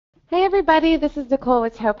Hey everybody, this is Nichole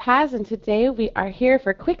with Topaz, and today we are here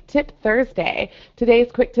for Quick Tip Thursday. Today's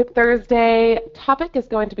Quick Tip Thursday topic is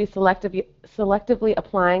going to be selectively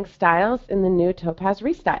applying styles in the new Topaz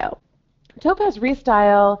ReStyle. Topaz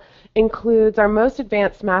ReStyle includes our most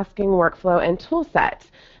advanced masking workflow and toolset.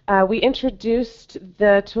 We introduced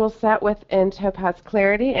the toolset within Topaz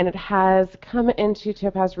Clarity, and it has come into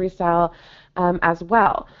Topaz ReStyle as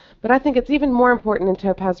well. But I think it's even more important in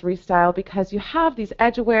Topaz ReStyle because you have these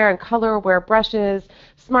edge aware and color aware brushes,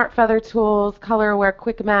 smart feather tools, color aware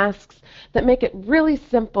quick masks that make it really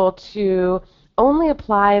simple to only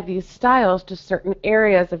apply these styles to certain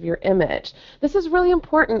areas of your image. This is really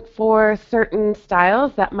important for certain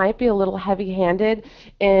styles that might be a little heavy-handed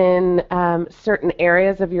in certain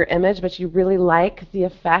areas of your image, but you really like the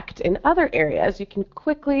effect in other areas. You can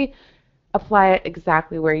quickly apply it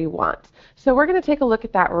exactly where you want. So we're going to take a look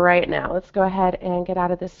at that right now. Let's go ahead and get out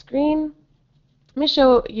of this screen. Let me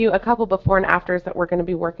show you a couple before and afters that we're going to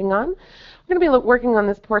be working on. We're going to be working on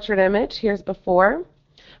this portrait image. Here's before.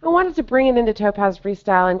 I wanted to bring it into Topaz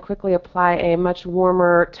ReStyle and quickly apply a much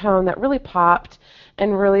warmer tone that really popped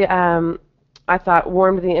and really, I thought,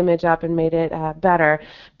 warmed the image up and made it better.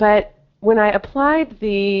 But when I applied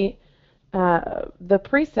the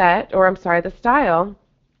preset, or I'm sorry, the style,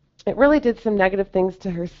 it really did some negative things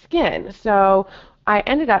to her skin. So I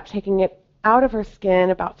ended up taking it out of her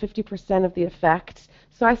skin, about 50% of the effect.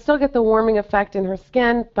 So I still get the warming effect in her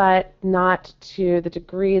skin, but not to the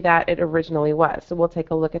degree that it originally was. So we'll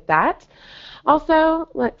take a look at that. Also,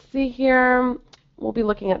 let's see here. We'll be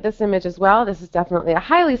looking at this image as well. This is definitely a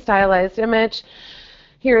highly stylized image.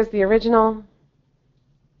 Here's the original.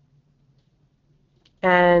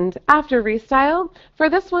 And after ReStyle,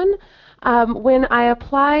 for this one, when I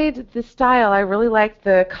applied the style, I really liked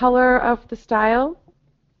the color of the style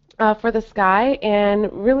for the sky and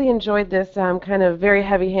really enjoyed this kind of very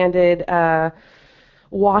heavy-handed,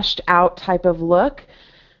 washed out type of look.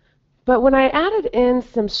 But when I added in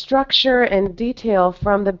some structure and detail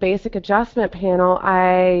from the basic adjustment panel,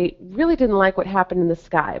 I really didn't like what happened in the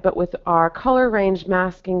sky. But with our color range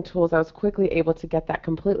masking tools, I was quickly able to get that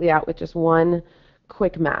completely out with just one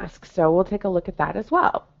quick mask. So we'll take a look at that as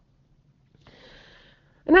well.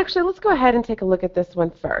 And actually, let's go ahead and take a look at this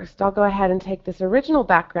one first. I'll go ahead and take this original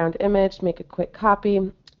background image, make a quick copy,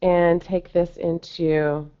 and take this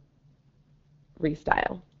into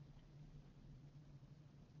ReStyle.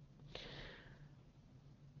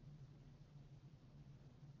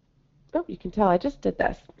 Oh, you can tell I just did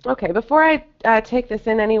this. Okay, before I take this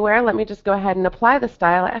in anywhere, let me just go ahead and apply the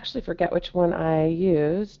style. I actually forget which one I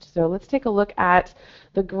used. So let's take a look at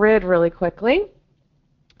the grid really quickly.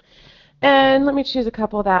 And let me choose a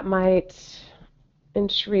couple that might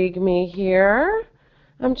intrigue me here.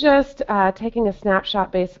 I'm just taking a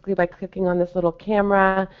snapshot basically by clicking on this little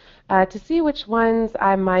camera to see which ones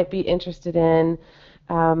I might be interested in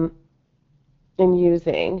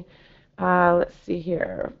using. Let's see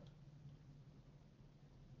here.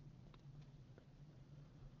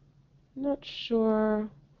 Not sure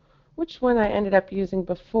which one I ended up using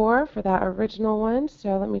before for that original one.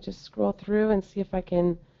 So let me just scroll through and see if I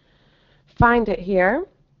can find it here.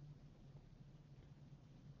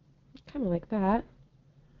 Kind of like that.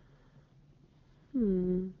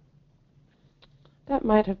 That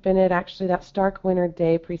might have been it, actually, that Stark Winter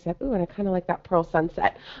Day preset. Ooh, and I kind of like that Pearl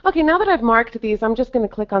Sunset. Okay, now that I've marked these, I'm just going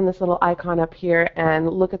to click on this little icon up here and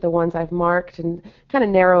look at the ones I've marked and kind of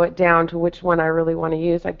narrow it down to which one I really want to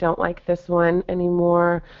use. I don't like this one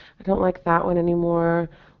anymore. I don't like that one anymore.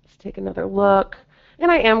 Let's take another look. And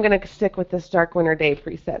I am going to stick with this Dark Winter Day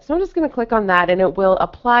preset. So I'm just going to click on that, and it will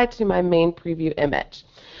apply to my main preview image.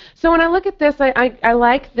 So when I look at this, I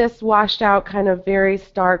like this washed out kind of very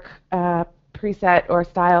stark preset or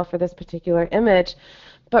style for this particular image.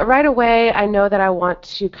 But right away, I know that I want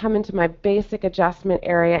to come into my basic adjustment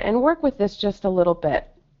area and work with this just a little bit.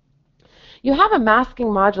 You have a masking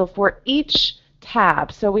module for each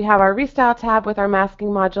tab. So we have our ReStyle tab with our masking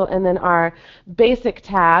module, and then our basic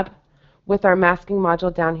tab with our masking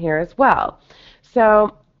module down here as well.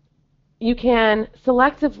 So you can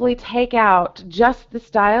selectively take out just the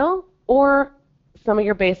style or some of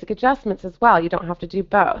your basic adjustments as well. You don't have to do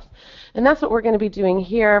both. And that's what we're going to be doing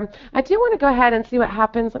here. I do want to go ahead and see what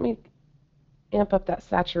happens. Let me amp up that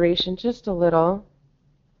saturation just a little.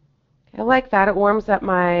 I like that. It warms up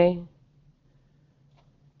my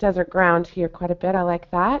desert ground here quite a bit. I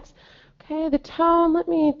like that. Okay, the tone. Let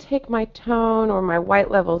me take my tone or my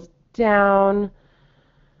white levels down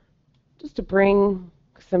just to bring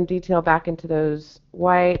some detail back into those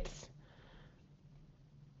whites.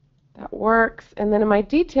 That works. And then in my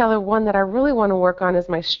detailer, one that I really want to work on is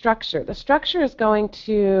my structure. The structure is going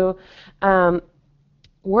to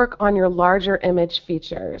work on your larger image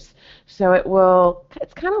features. So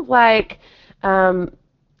it's kind of like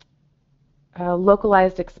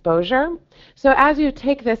localized exposure. So as you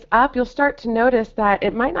take this up, you'll start to notice that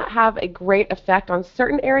it might not have a great effect on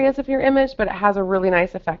certain areas of your image, but it has a really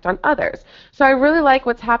nice effect on others. So I really like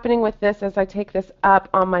what's happening with this as I take this up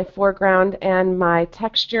on my foreground and my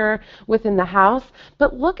texture within the house.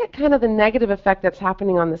 But look at kind of the negative effect that's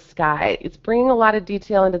happening on the sky. It's bringing a lot of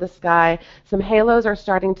detail into the sky. Some halos are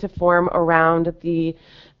starting to form around the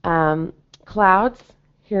clouds.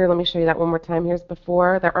 Here, let me show you that one more time. Here's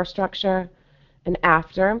before, our structure, and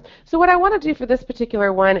after. So what I want to do for this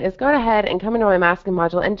particular one is go ahead and come into my masking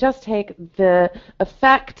module and just take the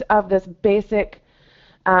effect of this basic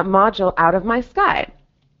module out of my sky.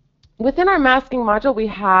 Within our masking module, we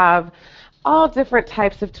have all different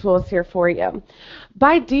types of tools here for you.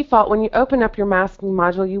 By default, when you open up your masking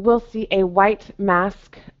module, you will see a white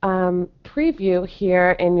mask preview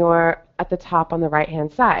here at the top on the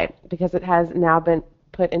right-hand side, because it has now been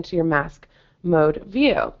put into your mask mode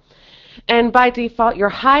view. And by default, your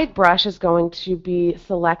hide brush is going to be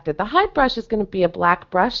selected. The hide brush is going to be a black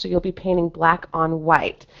brush, so you'll be painting black on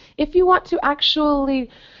white. If you want to actually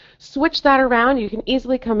switch that around, you can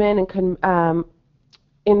easily come in and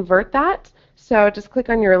invert that. So just click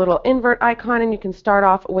on your little invert icon, and you can start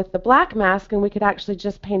off with the black mask, and we could actually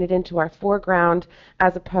just paint it into our foreground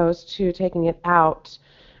as opposed to taking it out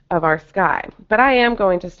of our sky. But I am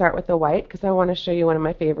going to start with the white because I want to show you one of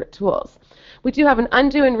my favorite tools. We do have an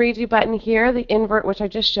undo and redo button here, the invert, which I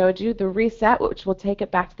just showed you, the reset, which will take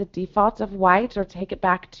it back to the default of white or take it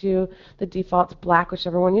back to the default black,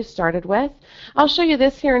 whichever one you started with. I'll show you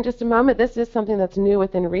this here in just a moment. This is something that's new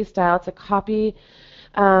within ReStyle. It's a copy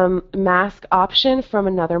mask option from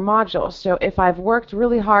another module. So if I've worked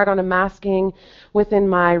really hard on a masking within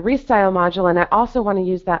my ReStyle module and I also want to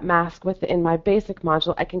use that mask within my basic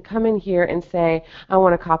module, I can come in here and say I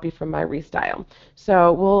want to copy from my ReStyle.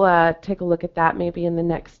 So we'll take a look at that maybe in the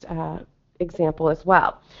next example as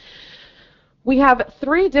well. We have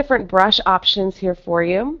 3 different brush options here for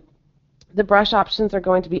you. The brush options are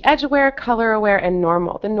going to be edge aware, color aware, and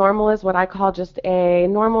normal. The normal is what I call just a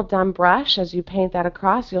normal dumb brush. As you paint that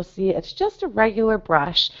across, you'll see it's just a regular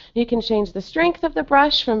brush. You can change the strength of the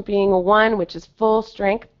brush from being a 1, which is full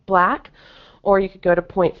strength black, or you could go to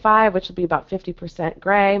 0.5, which will be about 50%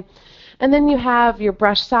 gray. And then you have your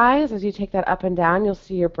brush size. As you take that up and down, you'll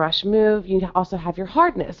see your brush move. You also have your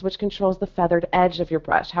hardness, which controls the feathered edge of your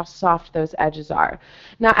brush, how soft those edges are.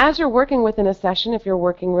 Now, as you're working within a session, if you're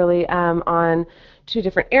working really on 2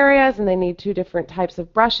 different areas and they need 2 different types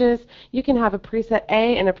of brushes, you can have a preset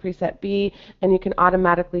A and a preset B, and you can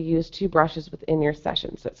automatically use 2 brushes within your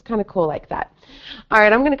session. So it's kind of cool like that. All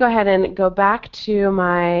right, I'm going to go ahead and go back to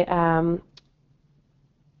my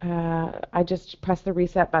I just press the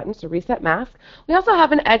reset button, so reset mask. We also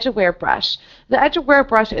have an edge aware brush. The edge aware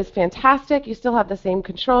brush is fantastic. You still have the same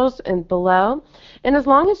controls and below. And as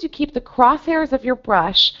long as you keep the crosshairs of your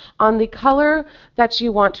brush on the color that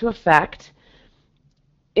you want to affect,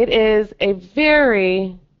 it is a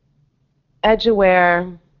very edge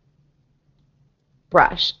aware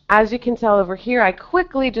brush. As you can tell over here, I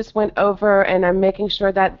quickly just went over and I'm making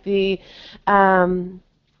sure that the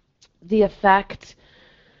effect,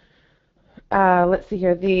 let's see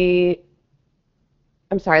here, the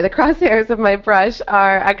crosshairs of my brush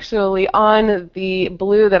are actually on the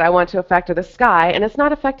blue that I want to affect, or the sky, and it's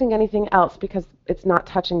not affecting anything else because it's not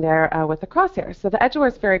touching there with the crosshairs. So the edge aware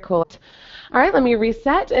is very cool. All right, let me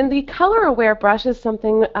reset. And the color aware brush is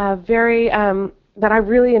something very that I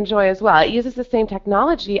really enjoy as well. It uses the same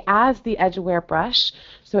technology as the edge aware brush,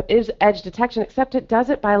 so it is edge detection, except it does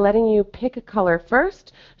it by letting you pick a color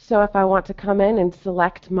first. So if I want to come in and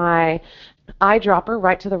select my eyedropper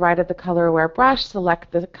right to the right of the color aware brush,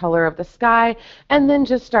 select the color of the sky, and then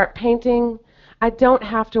just start painting, I don't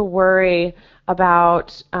have to worry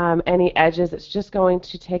about any edges. It's just going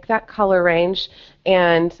to take that color range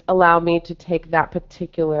and allow me to take that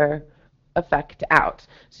particular effect out.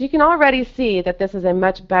 So you can already see that this is a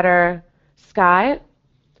much better sky.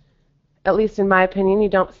 At least in my opinion, you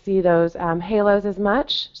don't see those halos as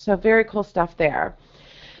much. So very cool stuff there.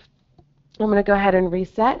 I'm going to go ahead and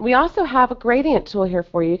reset. We also have a gradient tool here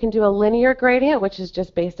for you. You can do a linear gradient, which is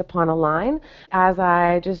just based upon a line. As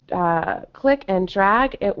I just click and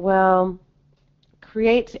drag, it will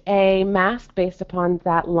create a mask based upon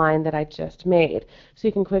that line that I just made. So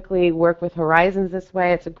you can quickly work with horizons this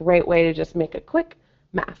way. It's a great way to just make a quick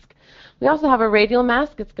mask. We also have a radial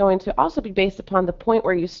mask. It's going to also be based upon the point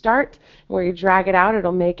where you start. Where you drag it out,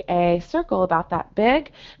 it'll make a circle about that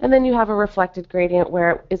big. And then you have a reflected gradient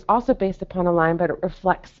where it is also based upon a line, but it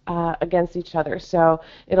reflects against each other. So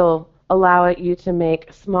it'll allow you to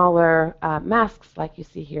make smaller masks like you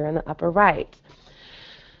see here in the upper right.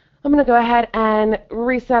 I'm going to go ahead and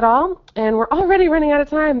reset all, and we're already running out of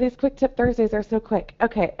time. These Quick Tip Thursdays are so quick.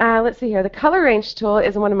 Okay, let's see here. The Color Range tool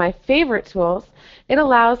is one of my favorite tools. It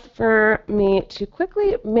allows for me to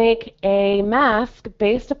quickly make a mask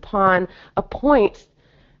based upon a point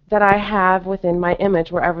that I have within my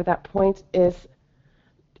image, wherever that point is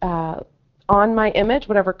on my image,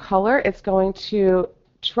 whatever color, it's going to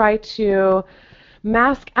try to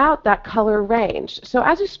mask out that color range. So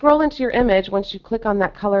as you scroll into your image, once you click on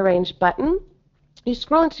that color range button, you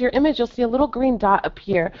scroll into your image, you'll see a little green dot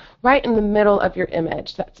appear right in the middle of your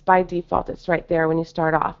image. That's by default. It's right there when you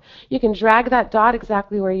start off. You can drag that dot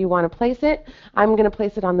exactly where you want to place it. I'm going to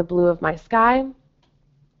place it on the blue of my sky.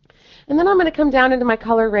 And then I'm going to come down into my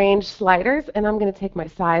color range sliders, and I'm going to take my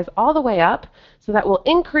size all the way up, so that will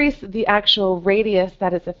increase the actual radius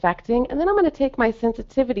that it's affecting. And then I'm going to take my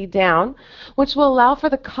sensitivity down, which will allow for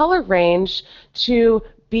the color range to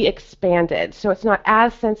be expanded, so it's not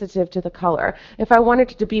as sensitive to the color. If I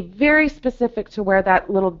wanted it to be very specific to where that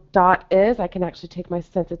little dot is, I can actually take my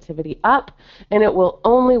sensitivity up, and it will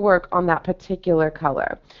only work on that particular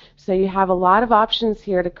color. So you have a lot of options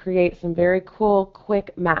here to create some very cool,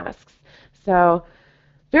 quick masks. So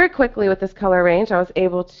very quickly with this color range, I was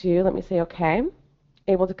able to, let me say OK,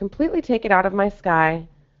 able to completely take it out of my sky,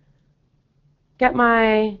 get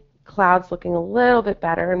my clouds looking a little bit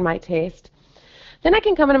better in my taste. Then I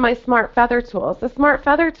can come into my Smart Feather tools. The Smart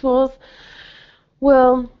Feather tools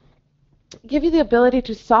will give you the ability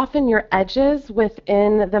to soften your edges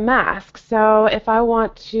within the mask. So if I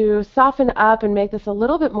want to soften up and make this a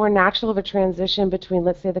little bit more natural of a transition between,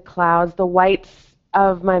 let's say, the clouds, the whites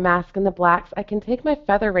of my mask and the blacks, I can take my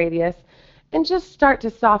feather radius and just start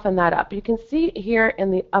to soften that up. You can see here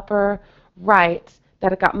in the upper right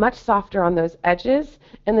that it got much softer on those edges,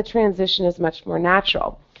 and the transition is much more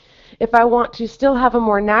natural. If I want to still have a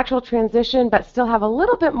more natural transition but still have a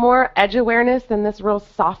little bit more edge awareness than this real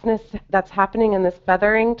softness that's happening in this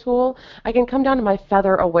feathering tool, I can come down to my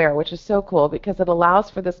Feather Aware, which is so cool because it allows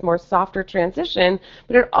for this more softer transition,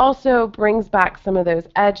 but it also brings back some of those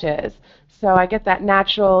edges. So I get that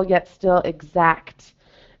natural yet still exact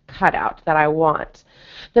cutout that I want.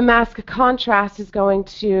 The mask contrast is going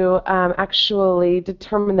to actually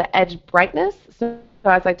determine the edge brightness. So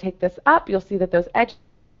as I take this up, you'll see that those edges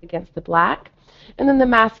against the black. And then the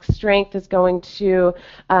mask strength is going to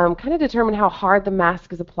kind of determine how hard the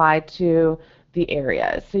mask is applied to the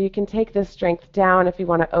areas. So you can take this strength down if you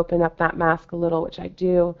want to open up that mask a little, which I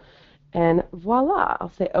do. And voila,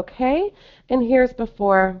 I'll say OK. And here's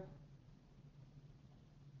before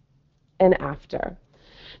and after.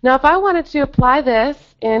 Now if I wanted to apply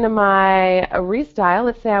this in my ReStyle,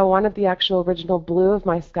 let's say I wanted the actual original blue of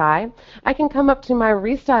my sky, I can come up to my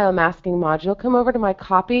ReStyle masking module, come over to my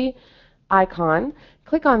copy icon,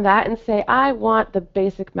 click on that and say I want the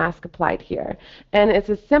basic mask applied here. And it's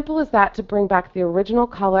as simple as that to bring back the original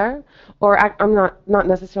color, or I'm not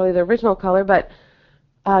necessarily the original color, but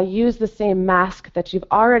use the same mask that you've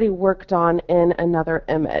already worked on in another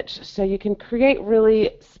image. So you can create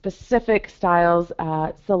really specific styles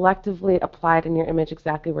selectively applied in your image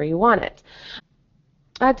exactly where you want it.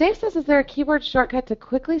 Dave says, is there a keyboard shortcut to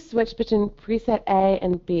quickly switch between preset A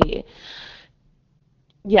and B?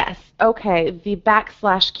 Yes, okay, the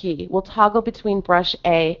 / key will toggle between brush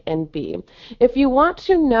A and B. If you want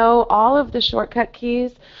to know all of the shortcut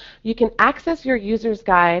keys, you can access your user's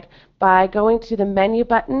guide by going to the menu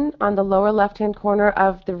button on the lower left-hand corner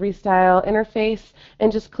of the ReStyle interface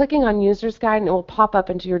and just clicking on user's guide, and it will pop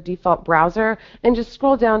up into your default browser, and just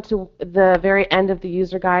scroll down to the very end of the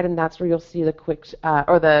user guide, and that's where you'll see the quick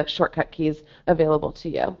or the shortcut keys available to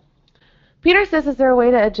you. Peter says, is there a way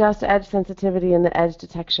to adjust edge sensitivity in the edge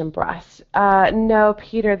detection brush? No,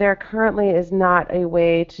 Peter, there currently is not a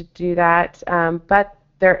way to do that, but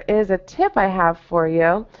there is a tip I have for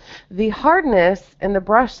you. The hardness and the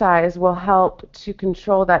brush size will help to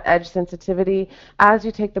control that edge sensitivity. As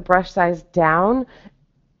you take the brush size down,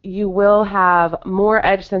 you will have more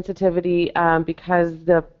edge sensitivity because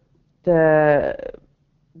the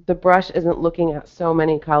brush isn't looking at so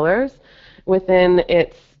many colors within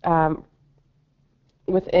its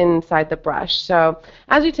inside the brush. So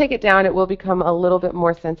as you take it down, it will become a little bit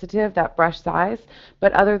more sensitive, that brush size,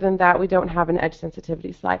 but other than that, we don't have an edge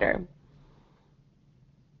sensitivity slider.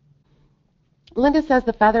 Linda says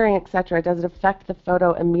the feathering, etc. Does it affect the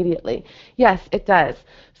photo immediately? Yes, it does.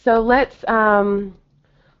 So let's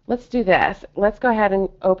do this. Let's go ahead and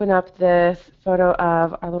open up this photo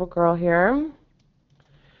of our little girl here.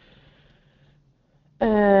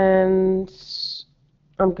 And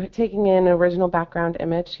I'm taking in an original background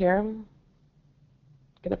image here. I'm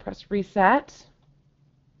going to press reset,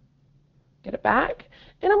 get it back.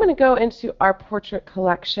 And I'm going to go into our portrait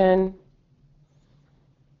collection.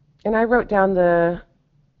 And I wrote down the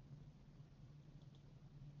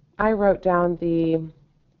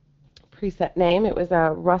preset name. It was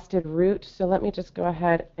a rusted root. So let me just go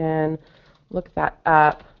ahead and look that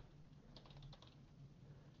up.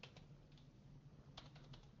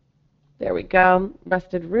 There we go,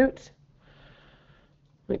 rusted root.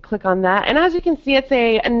 Let me click on that. And as you can see, it's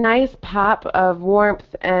a nice pop of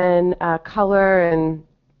warmth and color and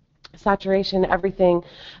saturation, everything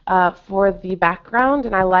for the background.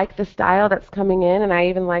 And I like the style that's coming in, and I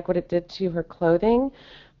even like what it did to her clothing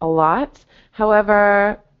a lot.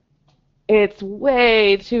 However, it's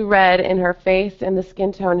way too red in her face, and the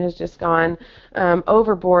skin tone has just gone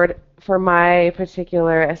overboard for my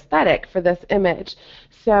particular aesthetic for this image.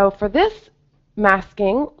 So for this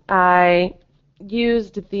masking, I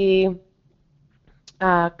used the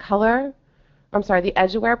the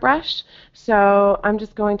Edgeware brush. So I'm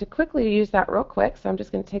just going to quickly use that real quick. So I'm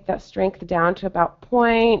just going to take that strength down to about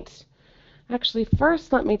point. Actually,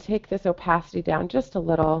 first let me take this opacity down just a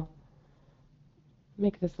little.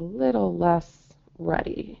 Make this a little less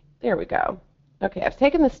ruddy. There we go. Okay, I've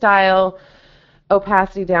taken the style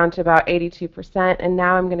opacity down to about 82%, and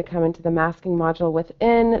now I'm going to come into the masking module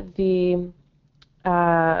within the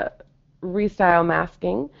ReStyle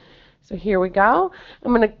masking. So here we go.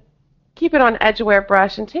 I'm going to keep it on Edgeware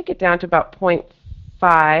brush and take it down to about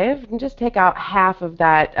 0.5 and just take out half of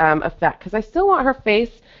that effect, because I still want her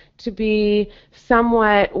face to be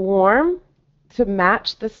somewhat warm to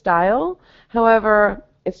match the style. However,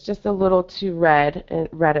 it's just a little too red and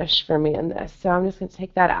reddish for me in this. So I'm just going to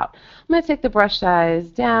take that out. I'm going to take the brush size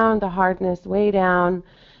down, the hardness way down,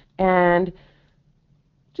 and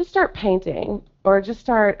just start painting, or just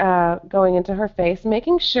start going into her face,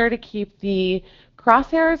 making sure to keep the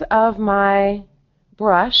crosshairs of my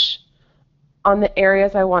brush on the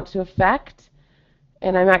areas I want to affect.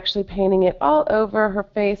 And I'm actually painting it all over her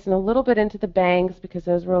face and a little bit into the bangs because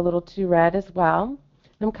those were a little too red as well.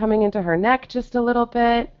 I'm coming into her neck just a little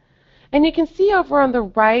bit. And you can see over on the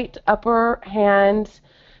right upper hand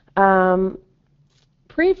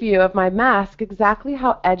preview of my mask exactly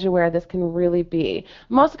how edgeware this can really be.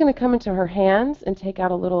 I'm also going to come into her hands and take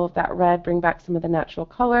out a little of that red, bring back some of the natural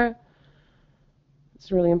color.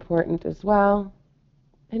 It's really important as well.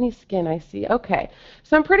 Any skin I see. Okay,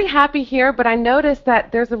 so I'm pretty happy here, but I noticed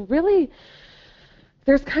that there's kind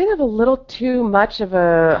of a little too much of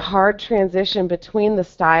a hard transition between the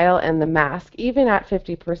style and the mask, even at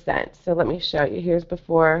 50%. So let me show you. Here's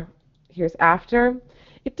before, here's after.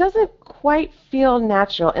 It doesn't quite feel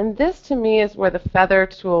natural, and this to me is where the feather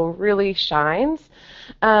tool really shines.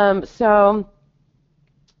 So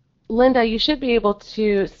Linda, you should be able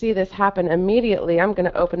to see this happen immediately. I'm going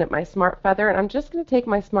to open up my Smart Feather, and I'm just going to take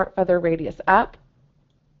my Smart Feather radius up.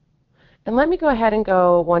 And let me go ahead and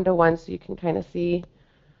go 1-to-1 so you can kind of see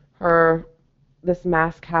this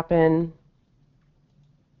mask happen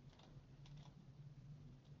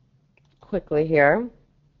quickly here.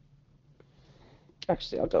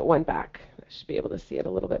 Actually, I'll go one back. I should be able to see it a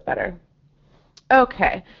little bit better.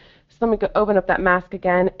 Okay, so let me go open up that mask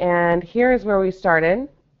again, and here is where we started.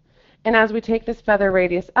 And as we take this feather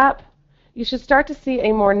radius up, you should start to see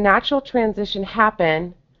a more natural transition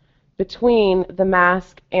happen between the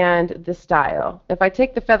mask and the style. If I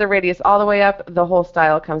take the feather radius all the way up, the whole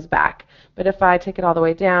style comes back. But if I take it all the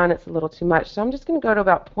way down, it's a little too much. So I'm just going to go to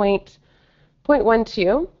about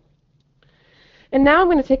 0.12. And now I'm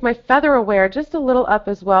going to take my feather aware just a little up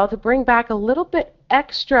as well to bring back a little bit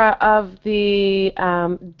extra of the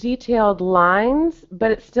detailed lines,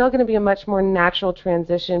 but it's still going to be a much more natural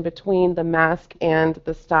transition between the mask and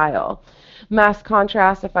the style. Mask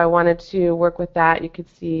contrast, if I wanted to work with that, you could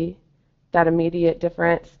see that immediate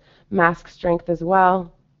difference. Mask strength as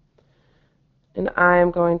well. And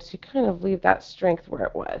I'm going to kind of leave that strength where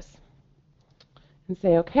it was. And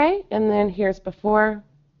say OK, and then here's before.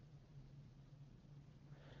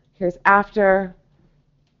 Here's after.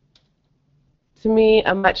 To me,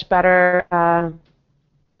 a much better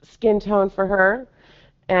skin tone for her,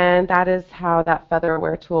 and that is how that feather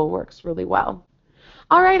aware tool works really well.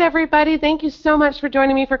 All right, everybody, thank you so much for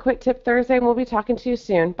joining me for Quick Tip Thursday, and we'll be talking to you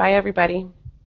soon. Bye, everybody.